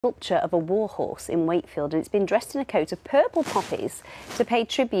Sculpture of a warhorse in Wakefield, and it's been dressed in a coat of purple poppies to pay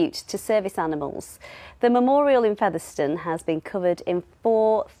tribute to service animals. The memorial in Featherstone has been covered in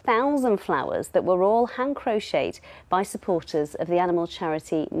 4,000 flowers that were all hand crocheted by supporters of the animal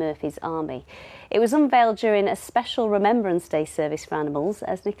charity Murphy's Army. It was unveiled during a special Remembrance Day service for animals,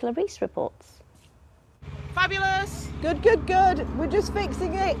 as Nicola Rees reports. Fabulous! Good, good, good. We're just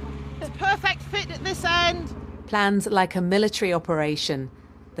fixing it. It's perfect fit at this end. Planned like a military operation.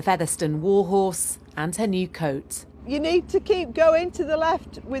 The Featherstone warhorse and her new coat. You need to keep going to the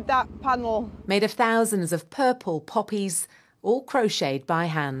left with that panel. Made of thousands of purple poppies, all crocheted by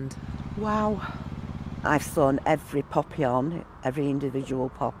hand. Wow. I've sewn every poppy on, every individual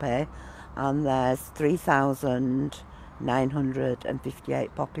poppy, and there's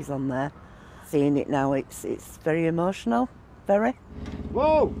 3,958 poppies on there. Seeing it now, it's very emotional, very.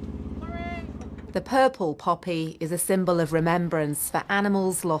 Whoa! The purple poppy is a symbol of remembrance for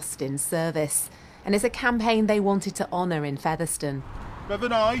animals lost in service, and is a campaign they wanted to honour in Featherstone. Bev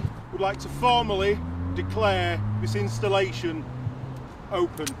and I would like to formally declare this installation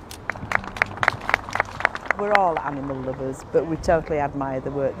open. We're all animal lovers, but we totally admire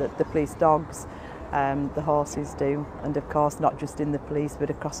the work that the police dogs, the horses do, and of course not just in the police but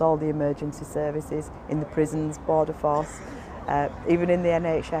across all the emergency services, in the prisons, border force. Even in the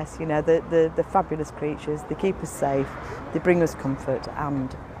NHS, you know, the fabulous creatures, they keep us safe, they bring us comfort,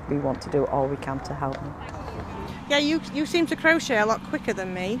 and we want to do all we can to help them. Yeah, you seem to crochet a lot quicker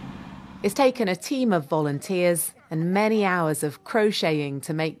than me. It's taken a team of volunteers and many hours of crocheting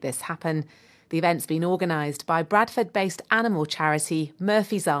to make this happen. The event's been organised by Bradford-based animal charity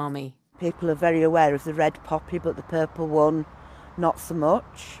Murphy's Army. People are very aware of the red poppy, but the purple one, not so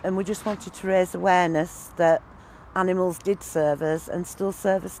much. And we just wanted to raise awareness that animals did serve us and still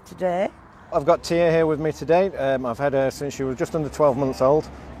serve us today. I've got Tia here with me today. I've had her since she was just under 12 months old.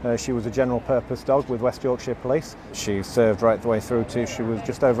 She was a general purpose dog with West Yorkshire Police. She served right the way through to she was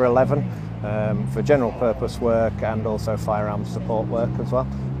just over 11 for general purpose work and also firearms support work as well.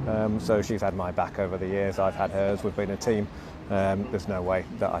 So she's had my back over the years, I've had hers, we've been a team. There's no way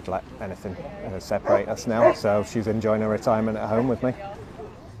that I'd let anything separate us now, so she's enjoying her retirement at home with me.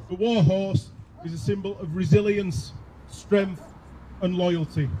 The warhorse is a symbol of resilience, strength and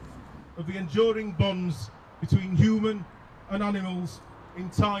loyalty, of the enduring bonds between human and animals in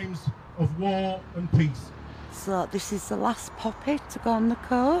times of war and peace. So this is the last poppy to go on the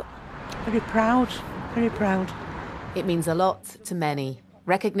coat. Very proud, very proud. It means a lot to many.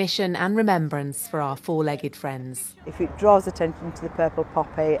 Recognition and remembrance for our four-legged friends. If it draws attention to the purple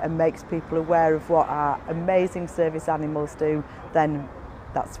poppy and makes people aware of what our amazing service animals do, then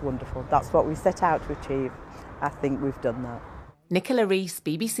that's wonderful. That's what we set out to achieve. I think we've done that. Nicola Rees,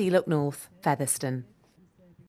 BBC Look North, Featherstone.